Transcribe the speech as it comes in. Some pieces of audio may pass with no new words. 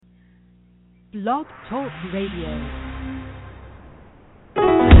Blog Talk Radio.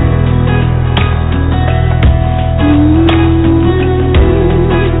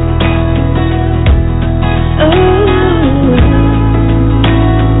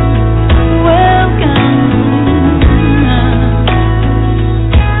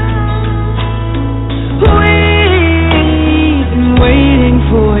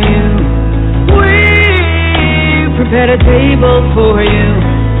 Prepared a table for you.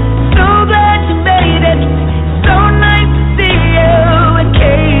 So glad you made it. So nice to see you. In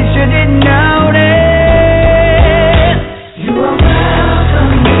case you didn't notice, you are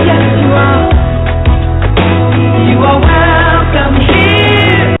welcome. Yes, you are. You are welcome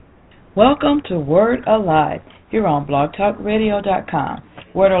here. Welcome to Word Alive here on blogtalkradio.com.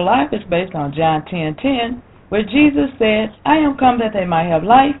 Word Alive is based on John 10:10, where Jesus said, "I am come that they might have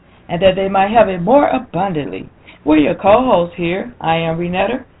life, and that they might have it more abundantly." We're your co-hosts here. I am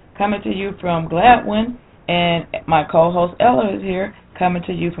Renetta, coming to you from Gladwin, and my co-host Ella is here, coming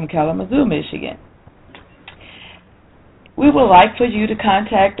to you from Kalamazoo, Michigan. We would like for you to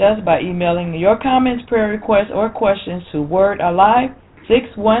contact us by emailing your comments, prayer requests, or questions to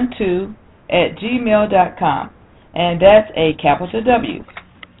wordalive612@gmail.com, and that's a capital W.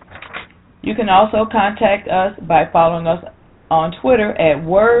 You can also contact us by following us on Twitter at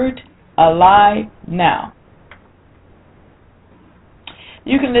WordAliveNow.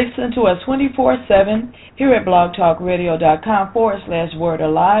 You can listen to us 24/7 here at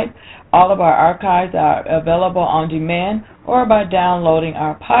blogtalkradio.com/wordalive. All of our archives are available on demand or by downloading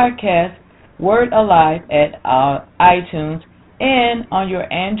our podcast, Word Alive, at iTunes, and on your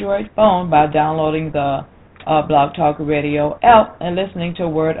Android phone by downloading the Blog Talk Radio app and listening to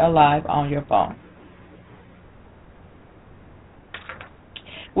Word Alive on your phone.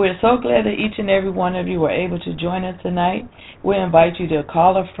 We're so glad that each and every one of you were able to join us tonight. We invite you to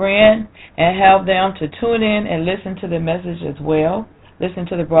call a friend and have them to tune in and listen to the message as well, listen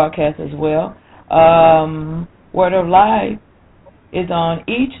to the broadcast as well. Word of Live is on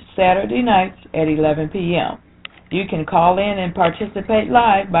each Saturday night at 11 p.m. You can call in and participate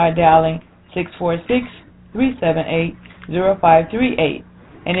live by dialing 646-378-0538.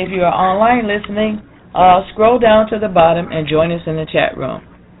 And if you are online listening, scroll down to the bottom and join us in the chat room.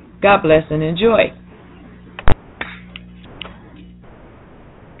 God bless and enjoy.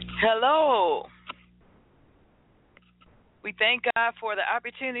 Hello. We thank God for the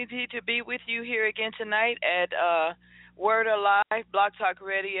opportunity to be with you here again tonight at Word Alive,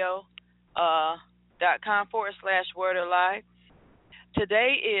 blogtalkradio.com/Word Alive.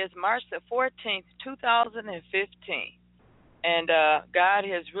 Today is March the 14th, 2015. And God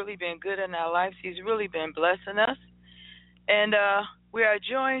has really been good in our lives. He's really been blessing us. And we are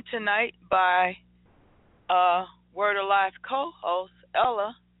joined tonight by Word Alive co-host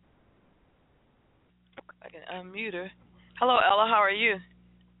Ella. I can unmute her. Hello, Ella. How are you?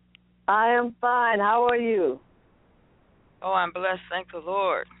 I am fine. How are you? Oh, I'm blessed. Thank the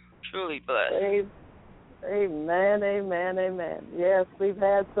Lord. Truly blessed. Amen, amen, amen. Yes, we've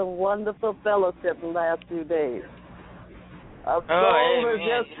had some wonderful fellowship the last few days. Our soul is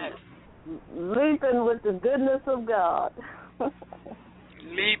just leaping with the goodness of God.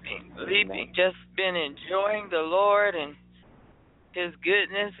 Leaping. Just been enjoying the Lord and His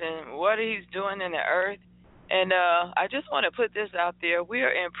goodness and what He's doing in the earth. And I just want to put this out there. We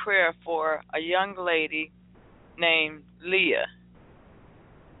are in prayer for a young lady named Leah.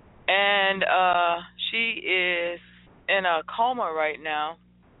 And she is in a coma right now.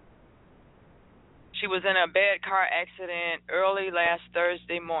 She was in a bad car accident early last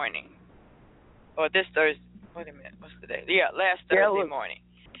Thursday morning. Or this Thursday. Wait a minute. What's the day? Yeah, last Thursday morning.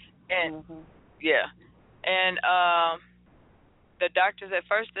 And, And the doctors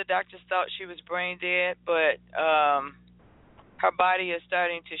thought she was brain dead, but her body is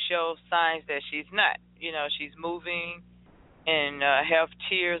starting to show signs that she's not. You know, she's moving and have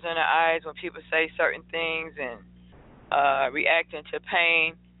tears in her eyes when people say certain things and reacting to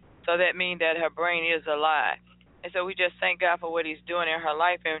pain. So that means that her brain is alive. And so we just thank God for what He's doing in her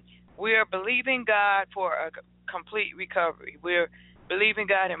life. And we are believing God for a complete recovery. We're believing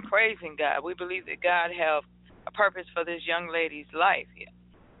God and praising God. We believe that God has a purpose for this young lady's life.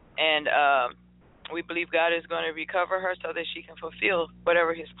 And we believe God is going to recover her so that she can fulfill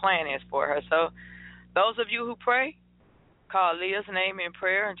whatever His plan is for her. So those of you who pray, call Leah's name in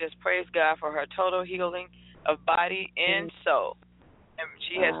prayer and just praise God for her total healing of body and soul. And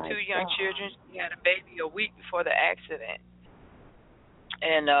she has two young children. She had a baby a week before the accident.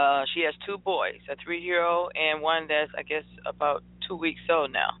 And she has two boys, a 3-year-old and one that's, I guess, about 2 weeks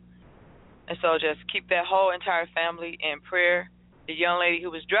old now. And so just keep that whole entire family in prayer the young lady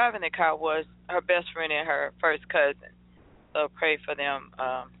who was driving the car was her best friend and her first cousin. So pray for them.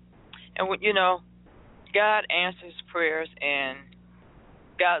 And God answers prayers, and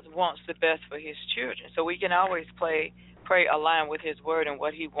God wants the best for His children. So we can always pray aligned with His word and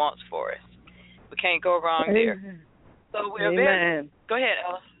what He wants for us. We can't go wrong there. So we're very. Go ahead,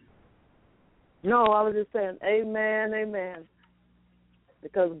 Alice. No, I was just saying, amen.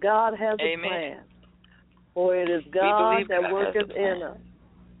 Because God has a plan. For it is God that worketh in us.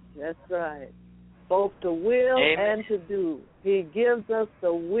 That's right. Both to will and to do. He gives us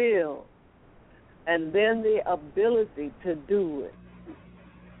the will and then the ability to do it.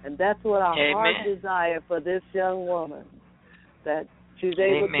 And that's what our heart desire for this young woman, that she's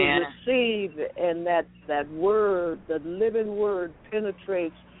able to receive, and that word, the living word,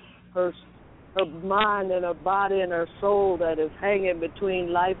 penetrates her mind and her body and her soul that is hanging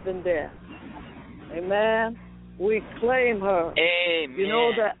between life and death. Amen. We claim her. Amen. You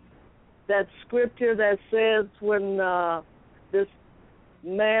know that scripture that says when this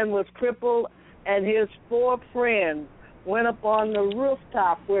man was crippled and his 4 friends went up on the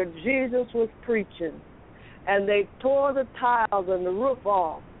rooftop where Jesus was preaching, and they tore the tiles and the roof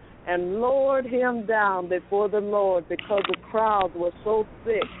off and lowered him down before the Lord because the crowd was so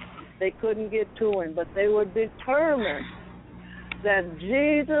thick they couldn't get to him. But they were determined that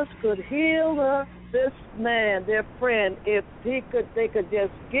Jesus could heal this man, their friend, if they could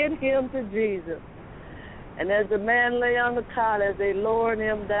just get him to Jesus. And as the man lay on the cot, as they lowered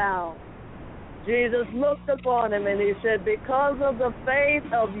him down, Jesus looked upon him and He said, because of the faith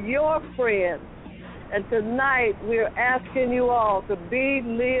of your friends, and tonight we're asking you all to be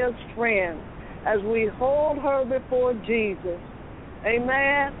Leah's friend as we hold her before Jesus.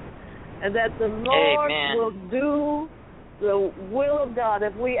 Amen. And that the Lord will do the will of God.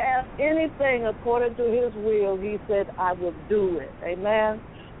 If we ask anything according to His will, He said, I will do it. Amen.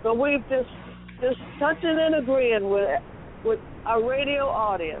 So we've just touching and agreeing with our radio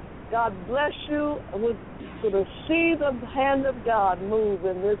audience. God bless you. We're going to see the hand of God move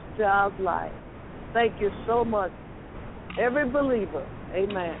in this child's life. Thank you so much, every believer.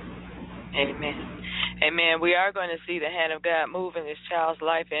 Amen. Amen. We are going to see the hand of God move in this child's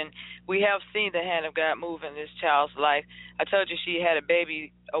life, and we have seen the hand of God move in this child's life. I told you she had a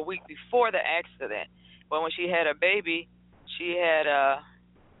baby a week before the accident. Well, when she had a baby, she had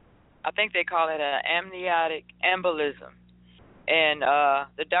I think they call it an amniotic embolism. And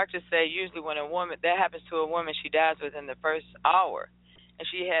the doctors say usually when that happens to a woman, she dies within the first hour. And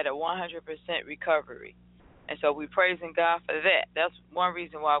she had a 100% recovery. And so we're praising God for that. That's one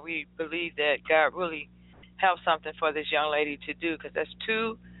reason why we believe that God really have something for this young lady to do, because that's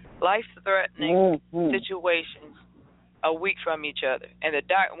 2 life-threatening situations a week from each other. And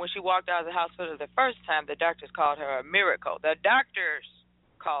when she walked out of the hospital the first time, the doctors called her a miracle. The doctors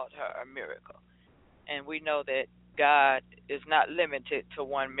called her a miracle. And we know that God is not limited to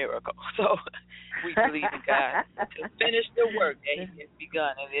one miracle. So we believe in God to finish the work that He has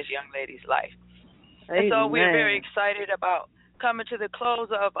begun in this young lady's life. Amen. And so we're very excited about coming to the close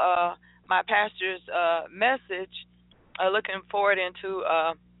of my pastor's message, looking forward into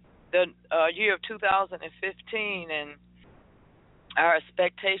the year of 2015 and our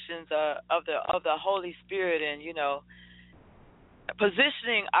expectations of the Holy Spirit, and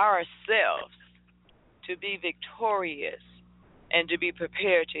positioning ourselves to be victorious and to be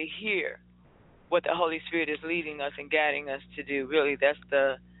prepared to hear what the Holy Spirit is leading us and guiding us to do. Really, that's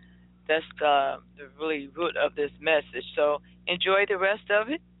the really root of this message. So enjoy the rest of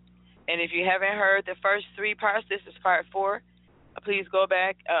it. And if you haven't heard the first 3 parts, this is part 4. Please go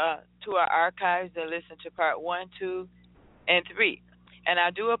back to our archives and listen to part 1, 2, and 3. And I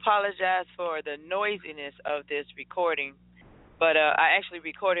do apologize for the noisiness of this recording, but I actually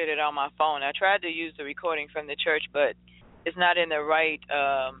recorded it on my phone. I tried to use the recording from the church, but it's not in the right,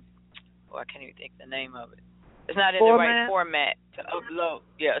 I can't even think the name of it. It's not in the right format to upload.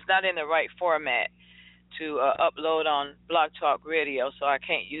 Yeah, it's not in the right format to upload on Blog Talk Radio, so I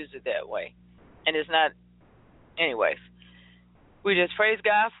can't use it that way. And it's not, anyways. We just praise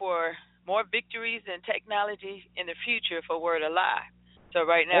God for more victories and technology in the future for Word Alive. So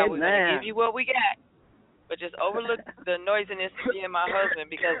right now we're going to give you what we got. But just overlook the noisiness of me and my husband,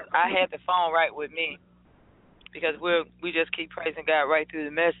 because I had the phone right with me. Because we just keep praising God right through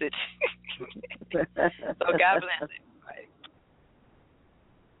the message. So God bless it. Right.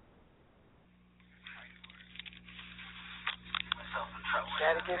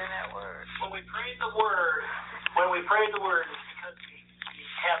 Gotta get in that word. When we pray the word, it's because we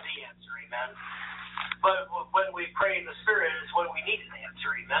have the answer. Amen. But when we pray in the Spirit, it's when we need an answer.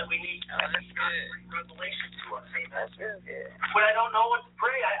 Amen. We need God to bring revelation to us. Amen. When I don't know what to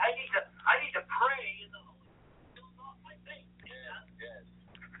pray, I need to pray in the Holy Spirit. Fills off my faith. Amen.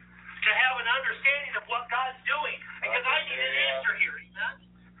 To have an understanding of what God's doing, because I need an answer here. Amen.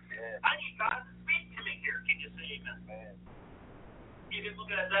 I need God to speak to me here. Can you say amen? You can look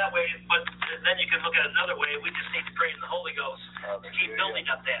at it that way, but then you can look at it another way. We just need to pray in the Holy Ghost to keep building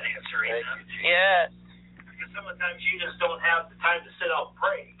up that answer. Amen. Yes. Because sometimes you just don't have the time to sit out and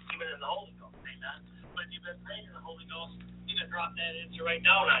pray, even in the Holy Ghost. Amen. But if you've been praying in the Holy Ghost, you can drop that answer right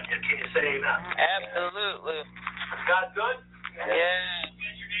down on you. Can you say amen? Absolutely. Is God good? Yeah. Look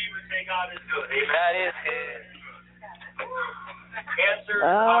at your neighbor and say God is good. Amen. God is good. Answers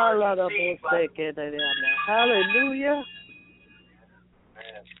are received by... Hallelujah.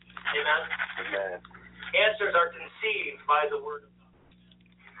 Amen. Amen. Answers are conceived by the word of God,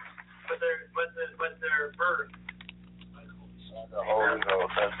 but they're birthed by the Holy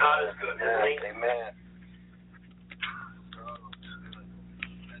Ghost. God is good. Amen.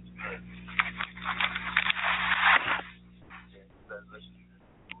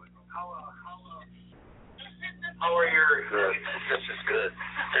 How are your? This is good.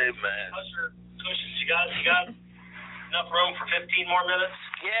 Amen. How's your cushions? You got enough room for 15 more minutes?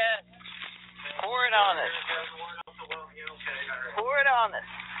 Yes. Pour it on us. Pour it on us.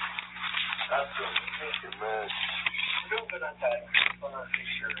 That's good. Thank you, man. We're doing good on time. I want to make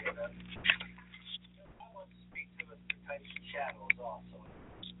sure, amen. I want to speak to us through types and shadows also.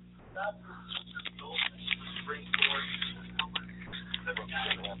 Not to bring forth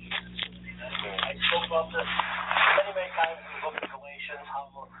I spoke about this many times in the book of Galatians, how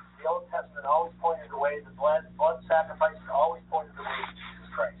the Old Testament always pointed the way, the blood sacrifices always pointed the way to Jesus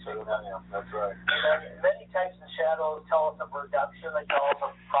Christ. That's right. And many types and shadows tell us of redemption, they tell us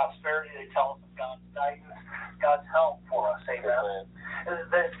of prosperity, they tell us of God's guidance, God's help for us. Amen.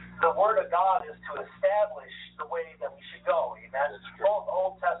 The Word of God is to establish the way that we should go. Amen. Both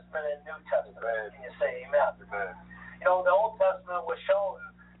Old Testament and New Testament. Can you say amen? Amen. You know, the Old Testament was shown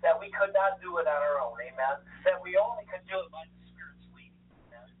that we could not do it on our own, amen, that we only could do it by the Spirit's leading,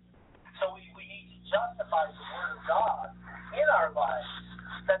 amen. So we need to justify the Word of God in our lives,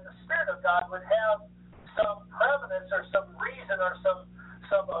 that the Spirit of God would have some prevalence or some reason or some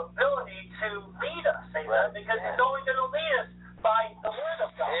ability to lead us, amen, because He's only going to lead us by the Word of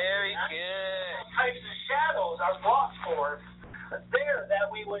God. Very good. Types of shadows are brought forth there that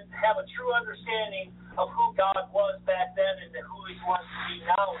we would have a true understanding of who God was back then and who He wants to be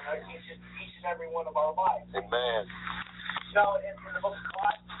now in each and every one of our lives. Amen. Now, in the book of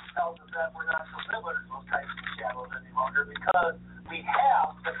Colossians, it tells us that we're not to live under those types of shadows any longer because we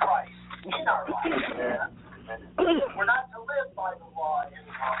have the Christ in our lives. We're not to live by the law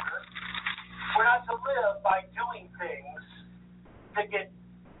any longer. We're not to live by doing things to get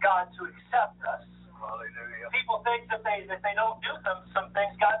God to accept us. Hallelujah. People think that if they don't do some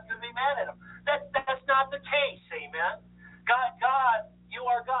things, God's going to be mad at them. That's not the case, amen. God, you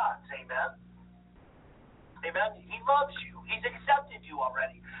are God's, amen. Amen. He loves you. He's accepted you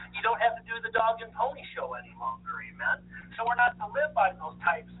already. You don't have to do the dog and pony show any longer, amen. So we're not to live by those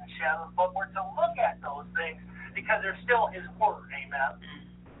types and shadows, but we're to look at those things because they're still His Word, amen.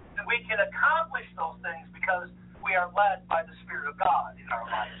 And we can accomplish those things because we are led by the Spirit of God in our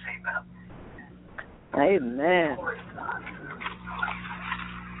lives, amen. Amen.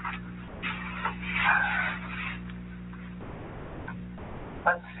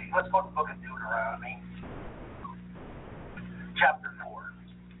 Let's see. Let's go to the book of Deuteronomy, chapter 4.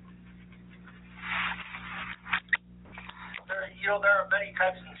 There are many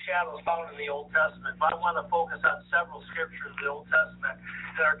types of shadows found in the Old Testament, but I want to focus on several scriptures in the Old Testament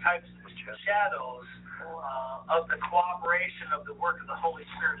that are types of shadows of the cooperation of the work of the Holy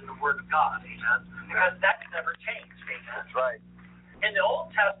Spirit and the Word of God, amen? Because that's never changed, amen? That's right. In the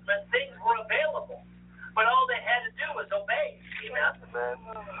Old Testament, things were available, but all they had to do was obey, amen?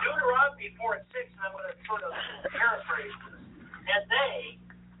 Deuteronomy 4 and 6, and I'm going to sort of paraphrase this. And they,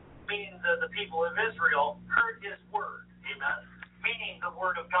 meaning the people of Israel, heard His Word, amen? Meaning the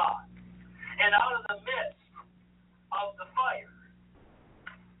Word of God. And out of the midst of the fire.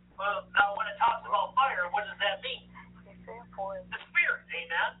 Well, now when it talks about fire, what does that mean? The Spirit,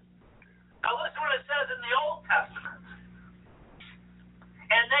 amen? Now listen what it says in the Old Testament.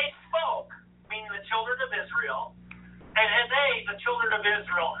 And they spoke, meaning the children of Israel, and they, the children of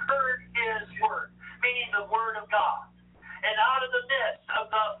Israel, heard His Word, meaning the Word of God. And out of the midst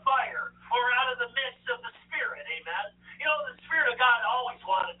of the fire, or out of the midst of the Spirit, amen? You know, the Spirit of God always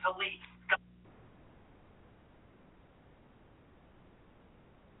wanted to lead.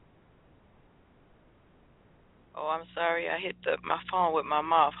 I'm sorry. I hit my phone with my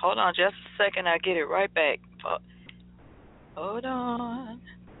mouth. Hold on just a second. I'll get it right back. Hold on.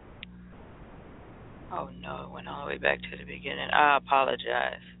 Oh, no. It went all the way back to the beginning. I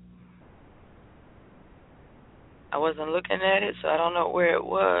apologize. I wasn't looking at it, so I don't know where it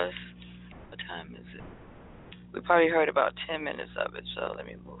was. What time is it? We probably heard about 10 minutes of it, so let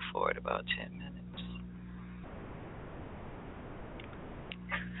me move forward about 10 minutes.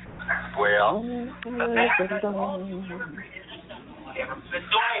 Well,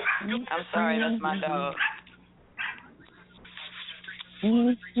 I'm sorry, that's my dog.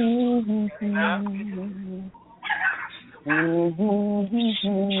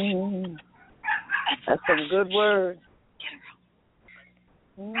 That's some good words.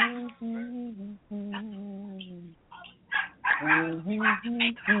 We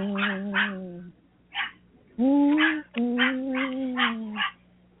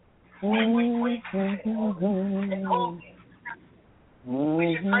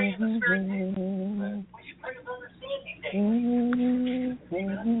should pray in the Spirit daily. We should pray with understanding daily.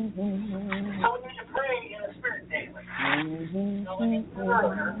 So we need to pray in the Spirit daily. So we need to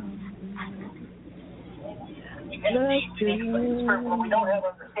further. We need to pray in the Spirit when we don't have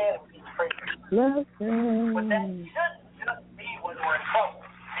understanding. We need to pray in the Spirit. But that shouldn't be when we're in trouble.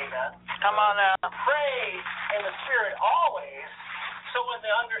 Amen. Come on now. Pray in the Spirit always, so when the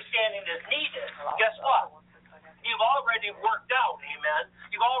understanding is needed, guess what? You've already worked out, amen.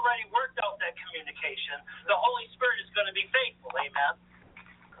 You've already worked out that communication. The Holy Spirit is going to be faithful, amen.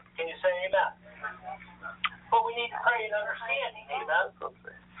 Can you say amen? But we need to pray in understanding, amen.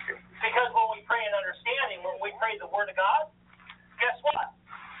 Because when we pray in understanding, when we pray the Word of God, guess what?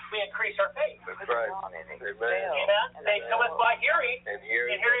 We increase our faith. That's right. Amen. Amen. Faith cometh by hearing, and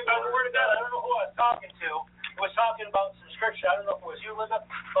hearing by the Word of God. I don't know who I was talking to. I was talking about some scripture. I don't know if it was you, Linda,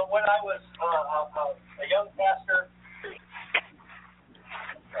 but when I was a young pastor.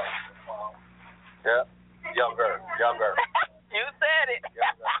 Yeah, younger. You said it.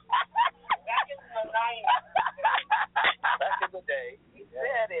 Back in the 90s. Back in the day. You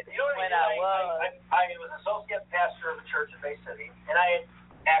said it. You know when I was associate pastor of a church in Bay City, and I had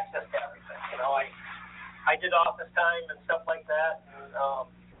access to everything. You know, I did office time and stuff like that, and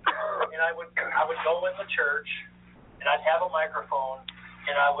I would go in the church, and I'd have a microphone,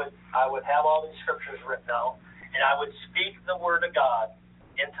 and I would have all these scriptures written out, and I would speak the Word of God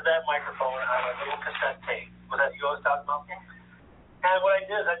into that microphone on a little cassette tape. Was that you I was talking about? And what I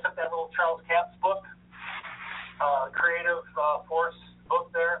did is I took that little Charles Capps book, Creative Force book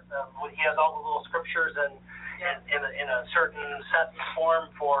there. He has all the little scriptures and in a certain sentence form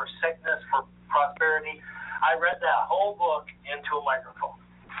for sickness, for prosperity. I read that whole book into a microphone.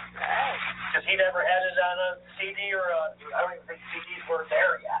 Because he never had it on a CD or I don't even think CDs were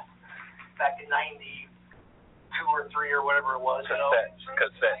there yet. Back in 92 or 3 or whatever it was.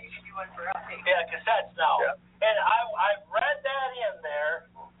 Cassettes. Yeah, cassettes now. Yeah. And I read that in there,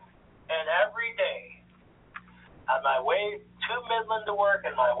 and every day, on my way to Midland to work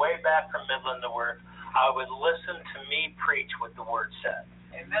and my way back from Midland to work, I would listen to me preach what the Word said.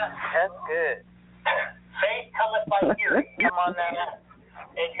 Amen. That's good. Faith cometh by hearing. Come on now.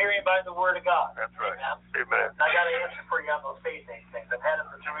 And hearing by the Word of God. That's right. Amen. I got an answer for you on those faith things. I've had it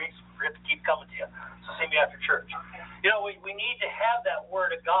for 2 weeks. We're going to keep coming to you. So see me after church. You know, we need to have that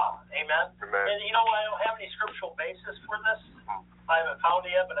Word of God. Amen. And you know, I don't have any scriptural basis for this. I haven't found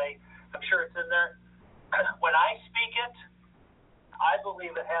it yet, but I'm sure it's in there. When I speak it, I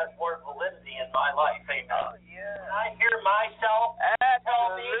believe it has more validity in my life. Amen. Oh, yeah. I hear myself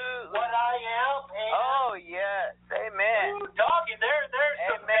tell me what I am. Amen. Oh, yes. Amen. Ooh, doggy, there's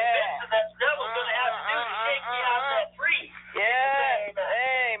some conviction that the devil's going to have to do to take me out of that tree. Yes.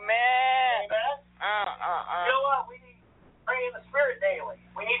 Amen. Amen. You know what? We need to pray in the Spirit daily.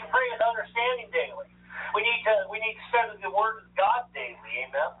 We need to pray in understanding daily. We need to study the Word of God daily.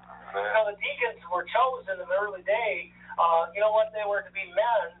 Amen. You know, the deacons were chosen in the early day. You know what? They were to be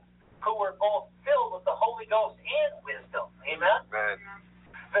men who were both filled with the Holy Ghost and wisdom. Amen? Amen.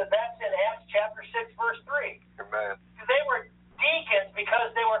 That's in Acts chapter 6, verse 3. Amen. They were deacons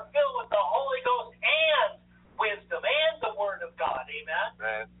because they were filled with the Holy Ghost and wisdom and the Word of God. Amen?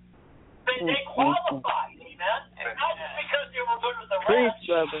 Amen. They qualified. Amen? And not just because they were good with the rest.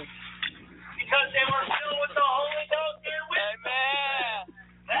 Because they were filled with the Holy Ghost and wisdom. Amen.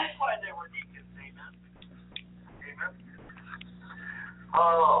 That's why they were deacons. Amen? Amen?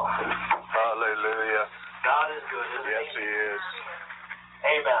 Oh. Hallelujah. God is good, isn't Yes, He is.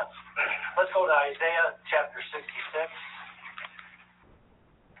 Amen. Let's go to Isaiah chapter 66,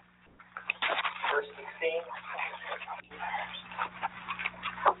 verse 16.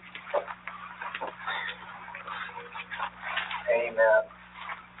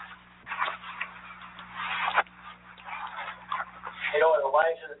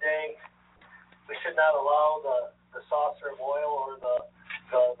 Elijah's day, we should not allow the saucer of oil or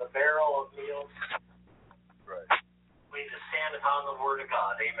the barrel of meal. Right. We need to stand upon the word of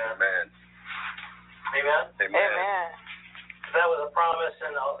God. Amen. Amen. Amen. Amen. That was a promise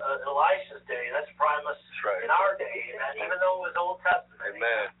in Elisha's day. That's a promise in our day. Amen. Even though it was Old Testament.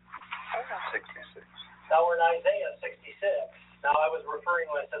 Amen. 66. Now we're in Isaiah 66. Now I was referring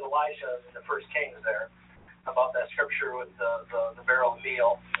when I said Elisha in the First Kings there about that scripture with the barrel of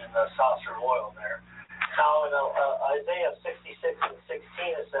meal and the saucer of oil there. Now in Isaiah 66 and 16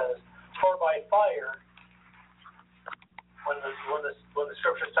 it says, "For by fire," when the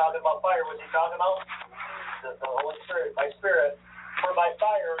scripture's talking about fire, what's he talking about? The Holy Spirit, by Spirit. For by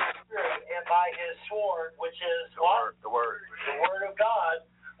fire, the Spirit, and by His sword, which is what? The Word. The Word of God,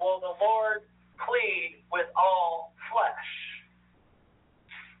 will the Lord plead with all flesh.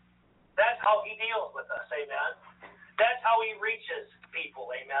 That's how He deals with us, amen. That's how He reaches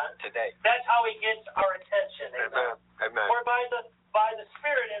people, amen. Today. That's how He gets our attention, amen. Amen. For by the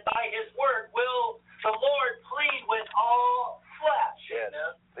Spirit and by His Word will the Lord plead with all flesh. Yes.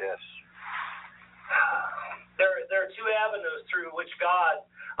 Amen. Yes. There are two avenues through which God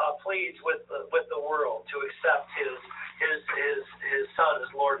pleads with the world to accept His Son as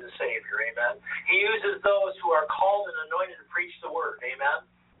Lord and Savior. Amen. He uses those who are called and anointed to preach the Word. Amen.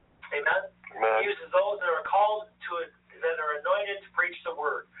 Amen. Amen. He uses those that are called that are anointed to preach the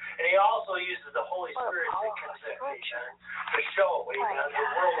Word, and He also uses the Holy Spirit to convict, amen, to show, amen, the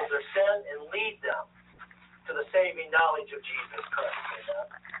world of their sin and lead them to the saving knowledge of Jesus Christ. Amen.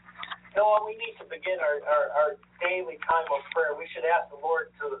 No, we need to begin our daily time of prayer. We should ask the Lord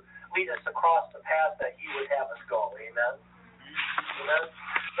to lead us across the path that He would have us go. Amen. Amen.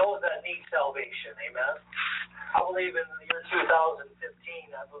 Those that need salvation. Amen. I believe in the year 2015,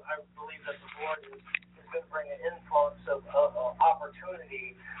 I believe that the Lord is going to bring an influx of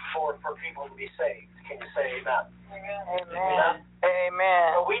opportunity for people to be saved. Can you say amen? Amen. Amen.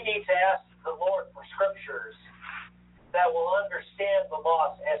 So we need to ask the Lord for scriptures that will understand the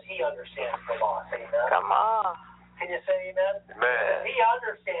lost as He understands the lost. Amen. Come on. Can you say amen? Amen. He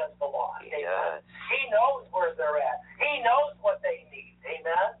understands the lost. Amen. Yes. He knows where they're at. He knows what they need.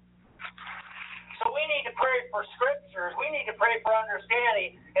 Amen. So we need to pray for scriptures. We need to pray for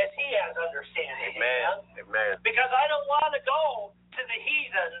understanding as He has understanding. Amen. Amen. Because I don't want to go to the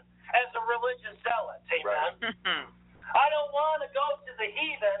heathen as a religious zealot. Amen. Right. I don't want to go to the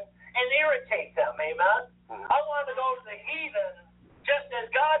heathen and irritate them. Amen. I want to go to the heathen just as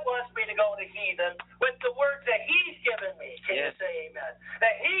God wants me to go to heathen with the words that He's given me. Can you say amen?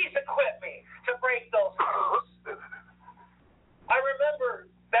 That He's equipped me to break those rules. I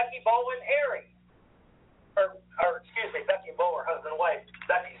remember Becky Bow and Harry. Or excuse me, Becky and Bo are husband and wife.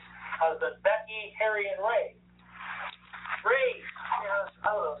 Becky's husband, Becky, Harry, and Ray. Ray,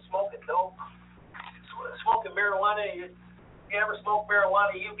 I don't know, smoking dope, smoking marijuana. You ever smoke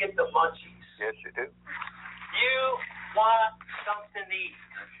marijuana, you get the munchies. Yes, you do. You want something to eat.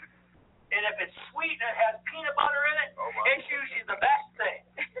 And if it's sweet and it has peanut butter in it, it's usually the best thing.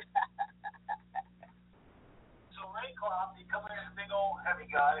 So Ray Klopp, he come in as a big old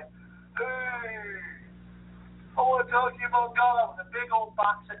heavy guy. Hey, I want to talk to you about God with a big old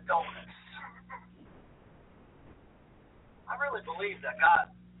box of donuts. I really believe that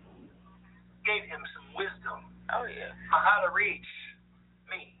God gave him some wisdom Oh, yeah. on how to reach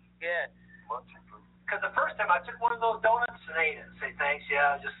me. Yeah. Because the first time I took one of those donuts and ate it and say thanks,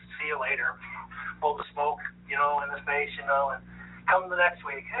 yeah, just see you later. Pull the smoke, in the face, and come the next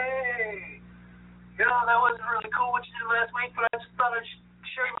week. Hey, that wasn't really cool what you did last week, but I just thought I'd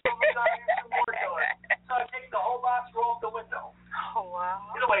show you what we got here, some more donuts. So I take the whole box, roll up the window. Oh,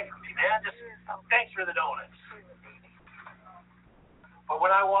 wow. Get away from me, man. Just thanks for the donuts. But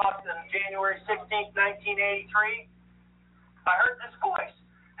when I walked on January 16th, 1983, I heard this voice.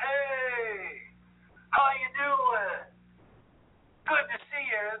 Hey, how you doing? Good to see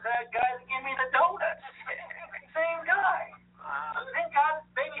you. Is that guy that gave me the donuts? Same guy. I think God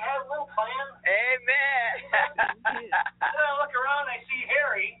maybe had a little plan. Amen. Then I look around and I see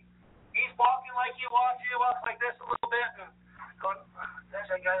Harry. He's walking like he walks. He walks like this a little bit. And going,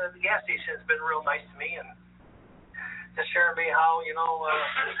 there's that guy at the gas station that's been real nice to me. And just sharing me how,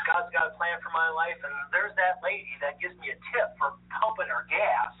 God's got a plan for my life. And there's that lady that gives me a tip for pumping her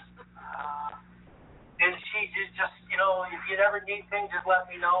gas. And she just, if you ever need things, just let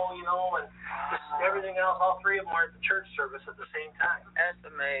me know, and just everything else, all three of them were at the church service at the same time. That's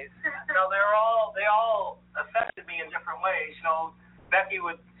amazing. They all affected me in different ways. Becky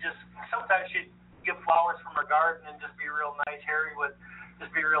would just, sometimes she'd give flowers from her garden and just be real nice. Harry would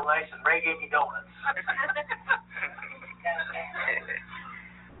just be real nice, and Ray gave me donuts.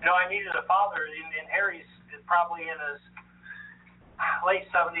 I needed a father, and Harry's probably in his late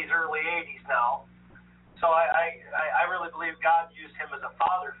 70s, early 80s now. So I really believe God used him as a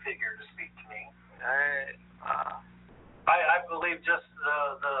father figure to speak to me. I believe just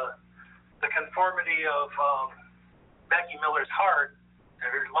the conformity of Becky Miller's heart,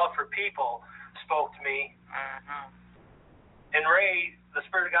 her love for people, spoke to me. And Ray, the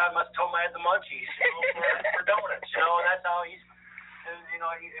Spirit of God must have told me I had the munchies, for donuts, and that's how he's,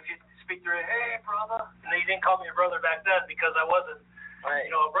 if you speak to Ray, hey, brother, and he didn't call me a brother back then because I wasn't,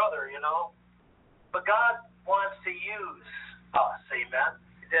 a brother, But God wants to use us, amen?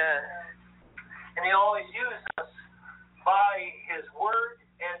 Yeah. And he always uses us by his word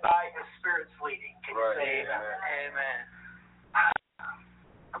and by his Spirit's leading. Can you say amen?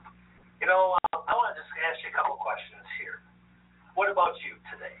 I want to just ask you a couple questions here. What about you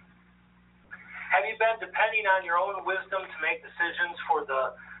today? Have you been depending on your own wisdom to make decisions for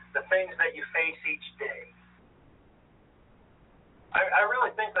the things that you face each day? I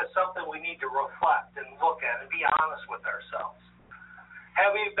really think that's something we need to reflect and look at and be honest with ourselves.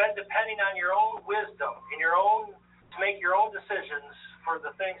 Have you been depending on your own wisdom to make your own decisions for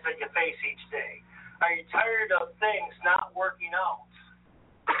the things that you face each day? Are you tired of things not working out?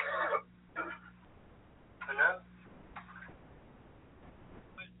 Amen?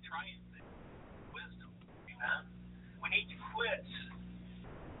 Quit trying things. Wisdom. Amen? We need to quit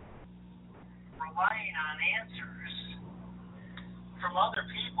relying on answers from other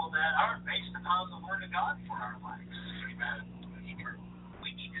people that aren't based upon the Word of God for our lives. Amen.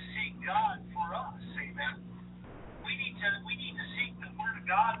 We need to seek God for us. Amen. We need to seek the Word of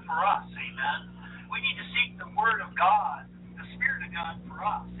God for us. Amen. We need to seek the Word of God, the Spirit of God for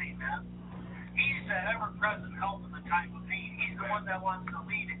us. Amen. He's the ever-present help in the time of need. He's the one that wants to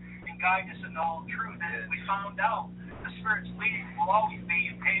lead and guide us in all truth. And as we found out, the Spirit's leading will always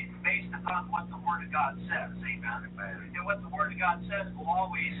be based upon what the Word of God says. Amen. And what the Word of God says will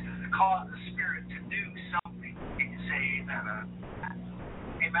always cause the Spirit to do something. Can you say amen?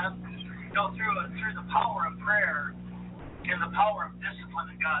 Amen. Through the power of prayer and the power of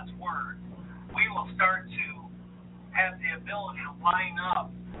discipline in God's Word, we will start to have the ability to line up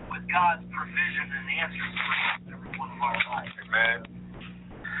with God's provision and answers for every one of our lives. Amen.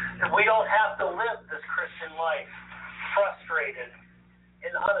 And we don't have to live this Christian life frustrated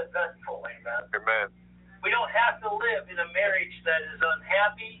and uneventful. Amen. Amen. We don't have to live in a marriage that is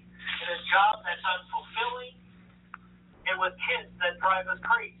unhappy, in a job that's unfulfilling, and with kids that drive us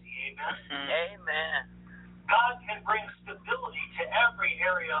crazy. Amen. Amen. God can bring stability to every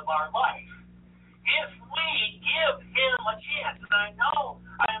area of our life if we give him a chance. And I know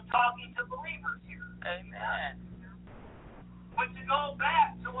I am talking to believers here. Amen. But to go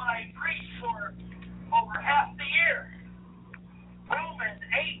back to what I preached for over half the year, Romans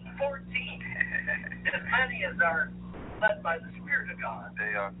 8:14. As many as are led by the Spirit of God,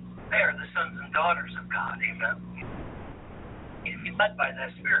 they are the sons and daughters of God. Amen. If you're led by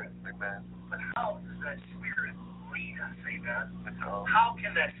that Spirit. Amen. But how does that Spirit lead us? Amen. How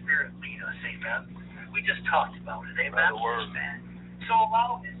can that Spirit lead us? Amen. We just talked about it. Amen. The Word. So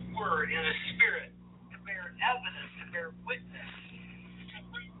allow His Word and His Spirit to bear evidence, to bear witness, to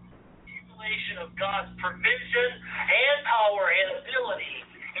bring revelation of God's provision and power and ability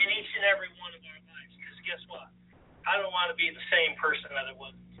in each and every one of our lives. Because guess what? I don't want to be the same person that I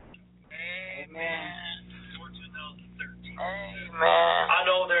was. Amen. For 2013. Amen. I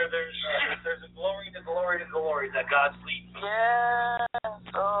know there's a glory to glory to glory that God's leading me. Yes.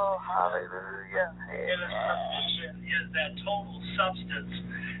 Oh, hallelujah. And His provision is that total substance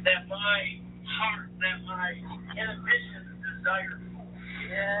that my heart, that my ambition desire for.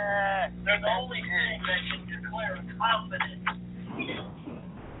 Yes. They're the only thing that can declare confidence.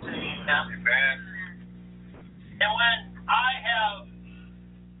 Amen. And when I have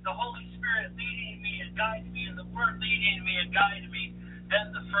the Holy Spirit leading me and guiding me, and the Word leading me and guiding me,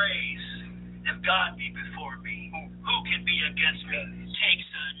 then the phrase, if God be before me, who can be against me, takes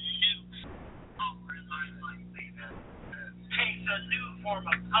a new power in my life. Amen. Takes a new form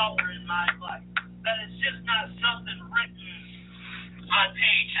of power in my life. That is just not something written on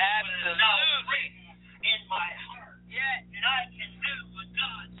pages, but it's now written in my heart. Yeah. And I can do what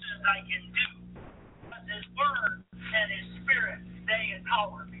God says I can do. Because His Word and His Spirit, they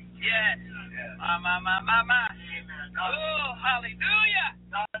empower me. Yes. My. Amen. Oh, hallelujah.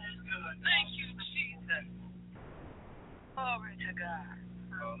 God is good. Thank you, Jesus. Glory to God.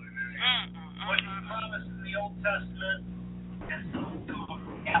 What He promised in the Old Testament is also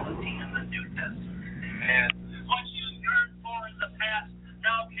reality in the New Testament. Amen. What you yearned for in the past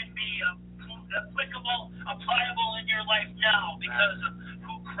now can be applicable, applicable in your life now because of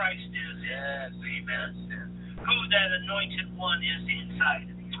who Christ is in us. Amen. Who that anointed one is inside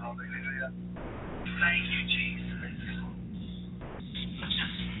of you. Hallelujah. Thank you, Jesus.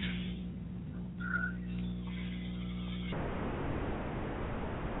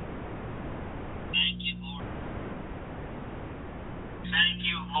 Thank you, Lord. Thank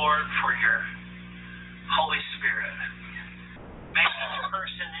you, Lord, for your Holy Spirit. Make each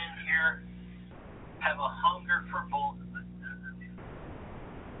person in here have a hunger for both of us.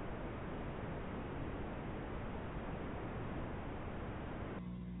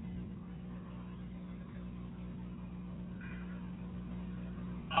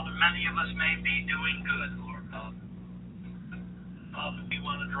 Father, many of us may be doing good, Lord God. Father, we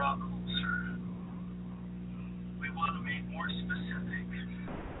want to draw closer. We want to be more specific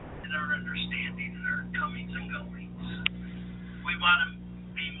in our understanding and our comings and goings. We want to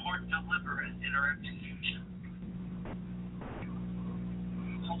be more deliberate in our execution.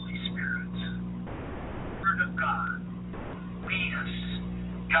 Holy Spirit, Word of God, lead us,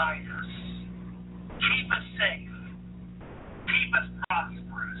 guide us, keep us safe, keep us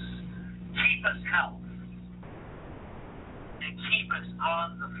prosperous, keep us healthy, and keep us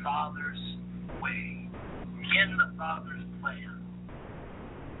on the Father's way, in the Father's plan.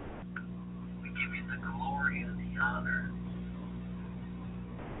 We give you the glory and the honor.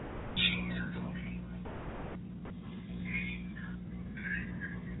 In Jesus' name.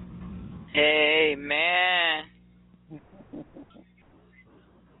 Amen.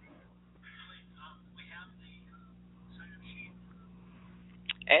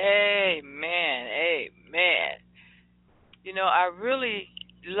 Amen. Amen. You know, I really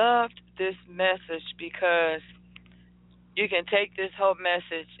loved this message because you can take this whole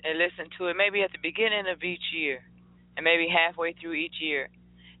message and listen to it maybe at the beginning of each year and maybe halfway through each year.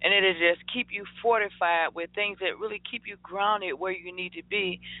 And it'll just keep you fortified with things that really keep you grounded where you need to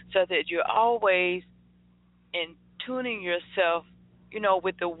be so that you're always in tuning yourself, you know,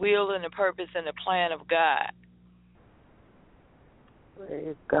 with the will and the purpose and the plan of God.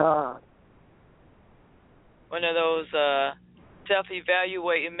 Praise God. One of those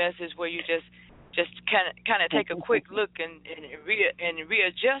self-evaluating messages where you just kind of take a quick look and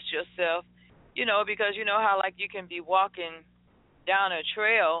readjust yourself, you know, because you know how like you can be walking down a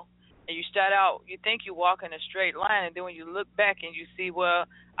trail and you start out, you think you're walking a straight line, and then when you look back and you see, well,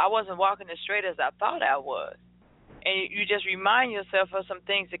 I wasn't walking as straight as I thought I was. And you just remind yourself of some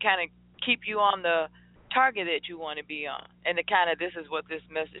things to kind of keep you on the target that you want to be on. And the kind of, this is what this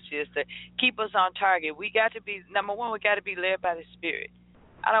message is, to keep us on target. We got to be, number one, we got to be led by the Spirit.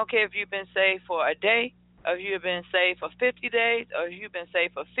 I don't care if you've been saved for a day, or if you've been saved for 50 days, or if you've been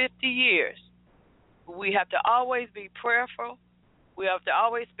saved for 50 years. We have to always be prayerful. We have to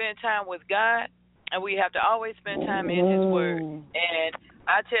always spend time with God, and we have to always spend time in His Word. And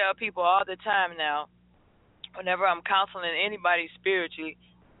I tell people all the time now, whenever I'm counseling anybody spiritually,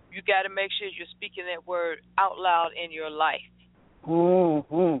 you got to make sure you're speaking that word out loud in your life,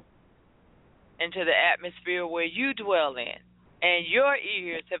 into the atmosphere where you dwell in. And your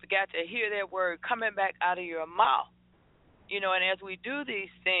ears have got to hear that word coming back out of your mouth. You know, and as we do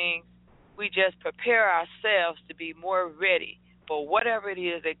these things, we just prepare ourselves to be more ready for whatever it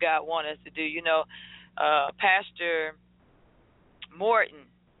is that God wants us to do. You know, Pastor Morton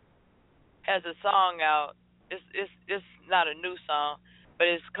has a song out. It's not a new song, but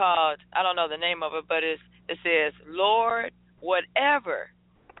it's called, I don't know the name of it, but it says, Lord, whatever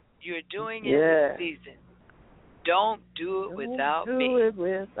you're doing in this season, don't do it without me. Do it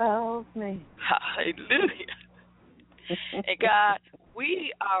without me. Hallelujah. And God,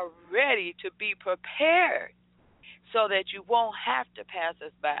 we are ready to be prepared so that you won't have to pass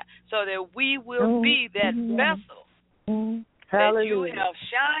us by, so that we will be that vessel that you have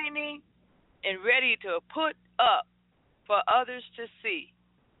shining and ready to put up for others to see.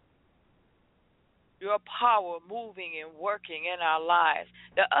 Your power moving and working in our lives,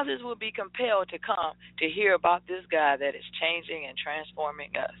 that others will be compelled to come to hear about this God that is changing and transforming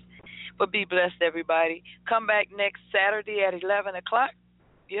us. But be blessed, everybody. Come back next Saturday at 11 o'clock.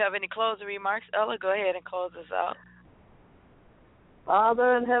 You have any closing remarks? Ella, go ahead and close us out.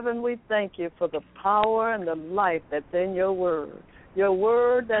 Father in heaven, we thank you for the power and the life that's in your word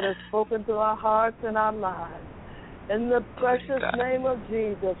that is spoken to our hearts and our lives. In the precious name of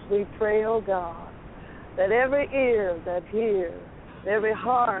Jesus, we pray, oh God, that every ear that hears, every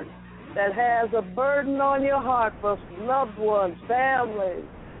heart that has a burden on your heart for loved ones, families,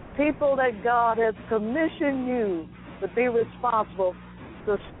 people that God has commissioned you to be responsible,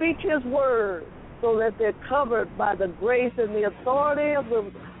 to speak His word so that they're covered by the grace and the authority of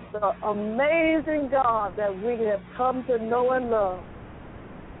the amazing God that we have come to know and love.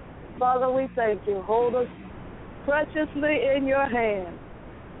 Father, we thank you. Hold us preciously in your hand,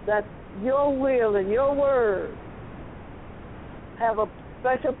 that your will and your word have a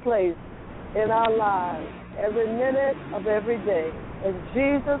special place in our lives every minute of every day. In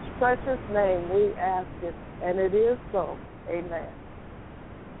Jesus' precious name we ask it, and it is so. Amen.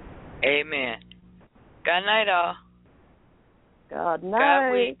 Amen. God night, all. God night.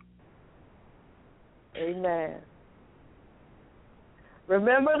 God week. Amen.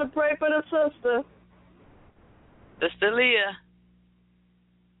 Remember to pray for the sister. Sister Leah.